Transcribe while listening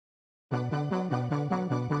We're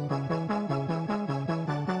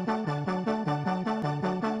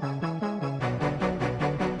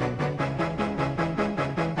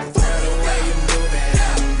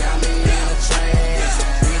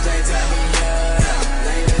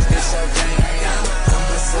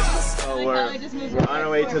on our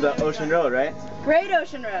way to the Ocean Road, right? Great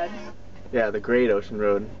Ocean Road. Yeah, the Great Ocean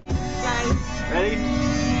Road. Guys, ready?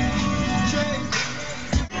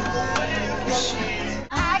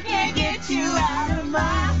 I can't get you out of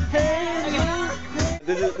my head.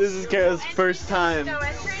 This is Kara's first time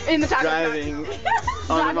in the driving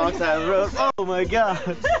on the wrong side of the road. Oh my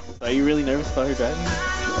god! Are you really nervous about her driving?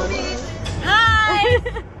 Hi!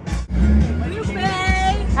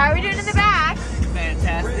 How are we doing in the back?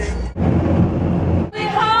 Fantastic. We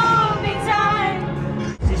hold me tight.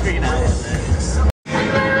 She's freaking out. And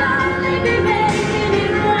we'll only be making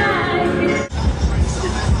it right.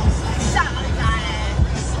 Somebody got it.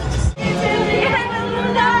 Till the end of the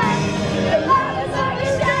night, the light is like a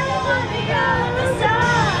shadow on the other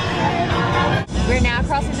side. We're now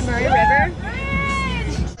crossing the Murray River.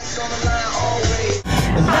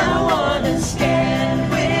 I wanna stand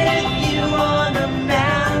with you on the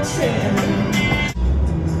mountain.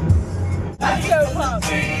 I'm so pumped.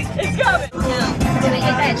 It's coming. Can I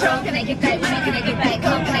get that drunk? Can I get that money? Can I get that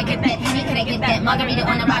coke? Can I get that honey? Can I get that margarita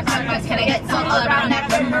on the rock? Can I get some all around that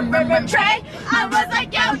rum tray? I was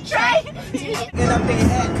like, yo, Trey.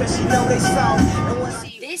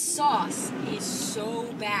 This sauce is so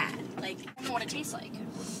bad. Like, I don't know what it tastes like.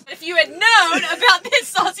 If you had known about this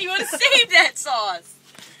sauce, you would have saved that sauce.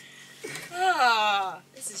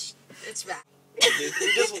 It's bad.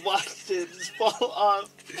 We just watched it just fall off.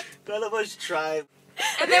 None of us tried.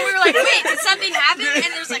 And then we were like, wait, did something happen?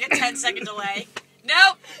 And there's like a 10-second delay.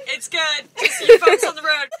 Nope, it's good. Just so you folks on the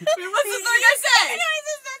road. What's the third guy say?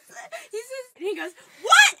 He says, and he goes,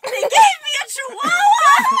 what? They gave me a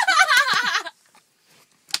chihuahua!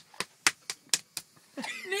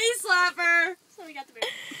 Knee slapper. So we got the bear.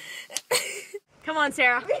 Come on,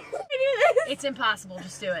 Sarah. It's impossible.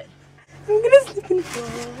 Just do it. I'm gonna slip and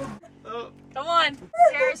fall. Oh. Come on.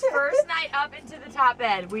 Sarah's first night up into the top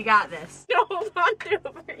bed. We got this. No, hold on to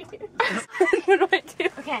over here. What do I do?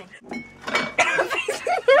 Okay.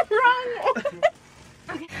 Wrong.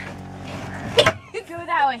 Okay. Go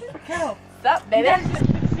that way. Go. What's up, baby?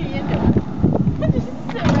 Just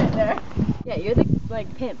sit right there. Yeah, you're the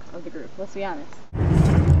like pimp of the group. Let's be honest.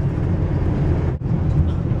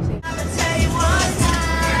 I'll tell you one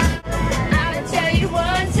time. I'll tell you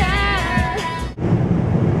one time.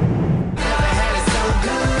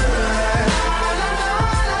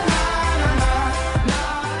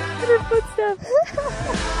 Footsteps.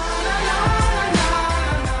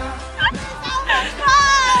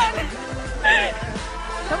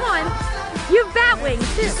 Come on. You have bat wings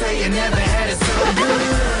too.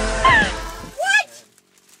 What?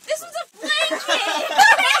 This was a blanket.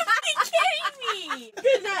 Are you kidding me?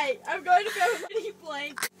 Good night. I'm going to go mini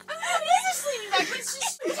blank. It is a sleeping bag, but it's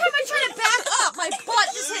just every time I try to back up, my butt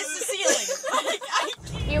just hits the ceiling.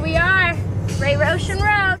 Here we are. Great Ocean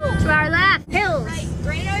Road. To our left, hills.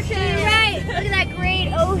 Great To ocean. your right, look at that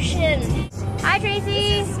great ocean. Hi,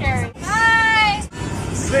 Tracy. Scary. Hi.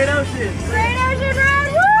 Great Ocean. Great Ocean Road.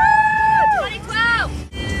 Woo! 2012.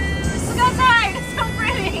 Look outside. It's so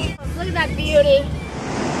pretty. Look at that beauty.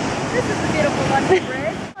 This is the beautiful London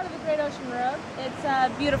Bridge. Part of the Great Ocean Road. It's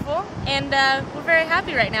beautiful, and we're very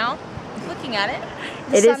happy right now looking at it.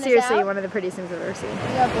 It is seriously one of the prettiest things I've ever seen.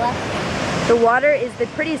 The water is the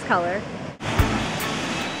prettiest color.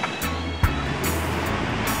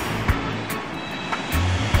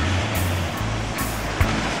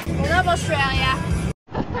 Hold up, Australia.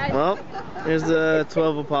 Well, here's the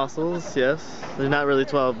 12 apostles, yes. They're not really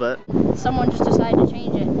 12, but... Someone just decided to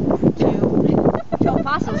change it to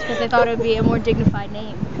apostles because they thought it would be a more dignified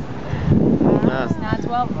name. Now it's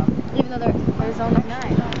 12 of them. Even though there's only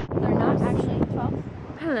 9. They're not actually 12.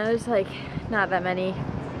 I don't know, there's like not that many,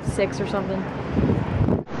 6 or something.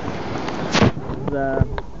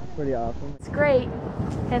 It's pretty awesome. It's great,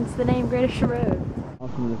 hence the name Great Ocean Road.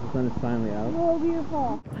 Awesome that the sun is finally out. Oh,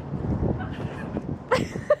 beautiful.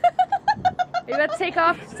 Are you about to take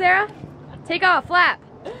off, Sarah? Take off, flap.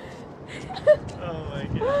 Oh my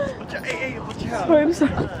goodness. Watch out. Hey, watch out. Oh, I'm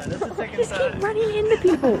sorry. That's the second Just time. keep running into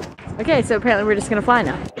people. Okay, so apparently we're just gonna fly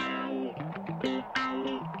now.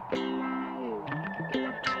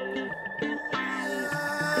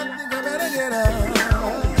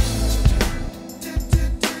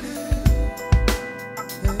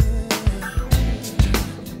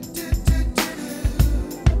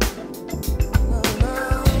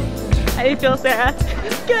 How do you feel, Sarah?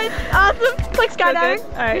 Good. Awesome. Like skydiving.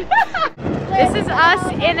 All right. This is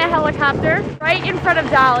us in a helicopter right in front of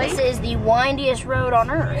Dolly. This is the windiest road on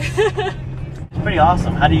earth. It's pretty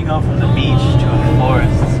awesome. How do you go from the beach to a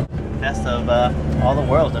forest? Best of all the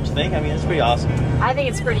world, don't you think? I mean, it's pretty awesome. I think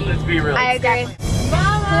it's pretty. Let's be real. I agree.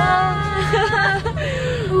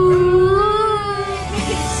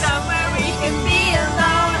 Somewhere we can be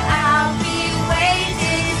alone, I'll be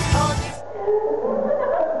waiting.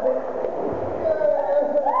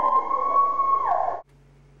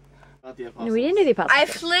 About the Apostles. No, we didn't do the Apostles. I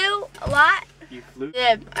flew a lot. You flew?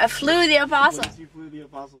 Yeah, I flew the Apostles. You flew the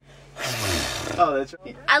Apostles. Oh, that's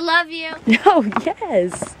right. I love you. Oh,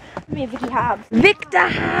 yes. Me, Vicky Hobbs. Victor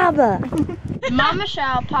Haber. Mama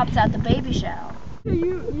shell pops out the baby shell.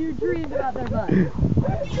 You dreamed about their butt.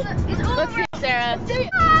 Let's see, Sarah.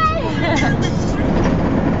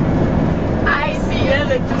 I see a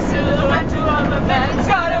little silhouette of a man.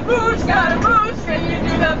 Gotta move, can you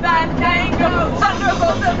do the fandango?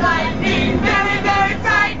 Thunderbolt of lightning, very, very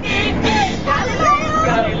frightening.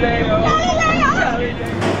 Galileo,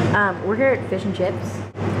 We're here at Fish and Chips.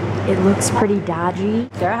 It looks pretty dodgy.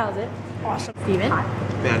 Sarah, how's it? Awesome. Steven?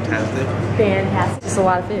 Fantastic. Fantastic. Just a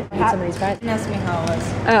lot of food. Eat some of these fries. Ask me how it was.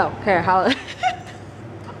 Oh, okay. How?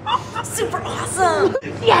 Super awesome!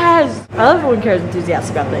 Yes! I love everyone cares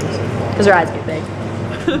enthusiastic about things. Because their eyes get big.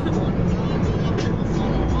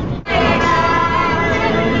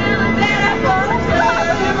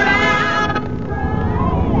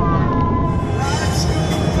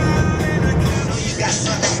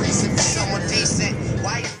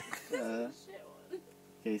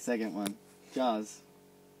 Okay, second one. Jaws.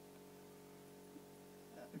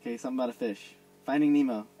 Okay, something about a fish. Finding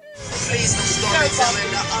Nemo.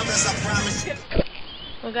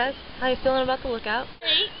 Well, guys, how you feeling about the lookout?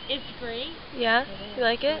 Great. It's great. Yeah? You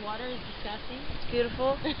like it? The water is disgusting. It's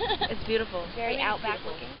beautiful. It's beautiful. Very outback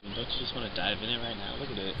looking. Don't you just want to dive in it right now?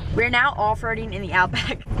 Look at it. We're now off-roading in the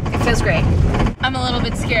outback. It feels great. I'm a little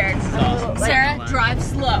bit scared. Sarah, drive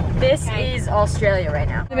slow. This is Australia right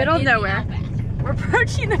now. In the middle of nowhere. We're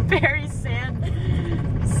approaching the very sand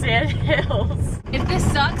hills. If this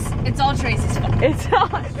sucks, it's all Tracy's fault. It's all,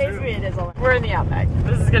 basically it is all. We're in the outback.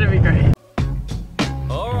 This is gonna be great.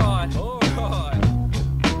 Alright, alright.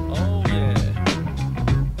 Oh yeah.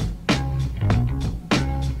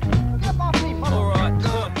 Alright,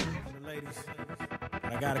 come. Ladies,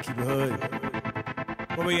 I gotta keep it hood.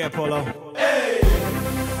 Where we at, Polo? Hey!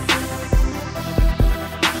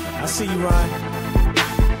 I see you, Ryan.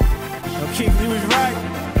 No, Keith, you was right.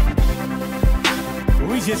 But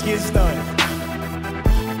we just getting started.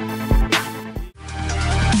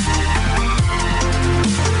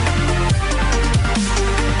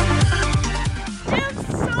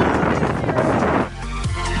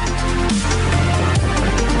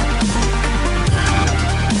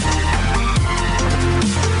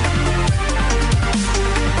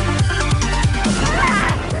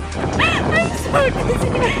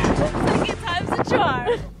 Second time's a charm.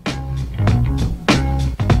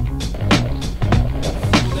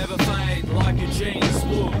 Never fade like a jeans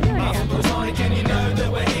wool. Nothing but tonic and you know that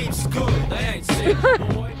we're heaps good. They ain't sick,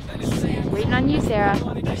 boy. Waiting on you, Sarah.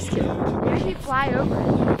 Just kidding. Where did he fly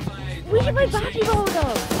over? We can play bocce ball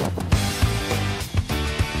though.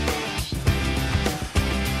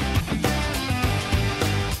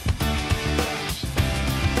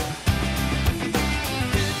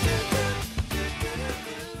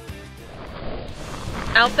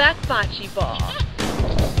 Outback bocce ball.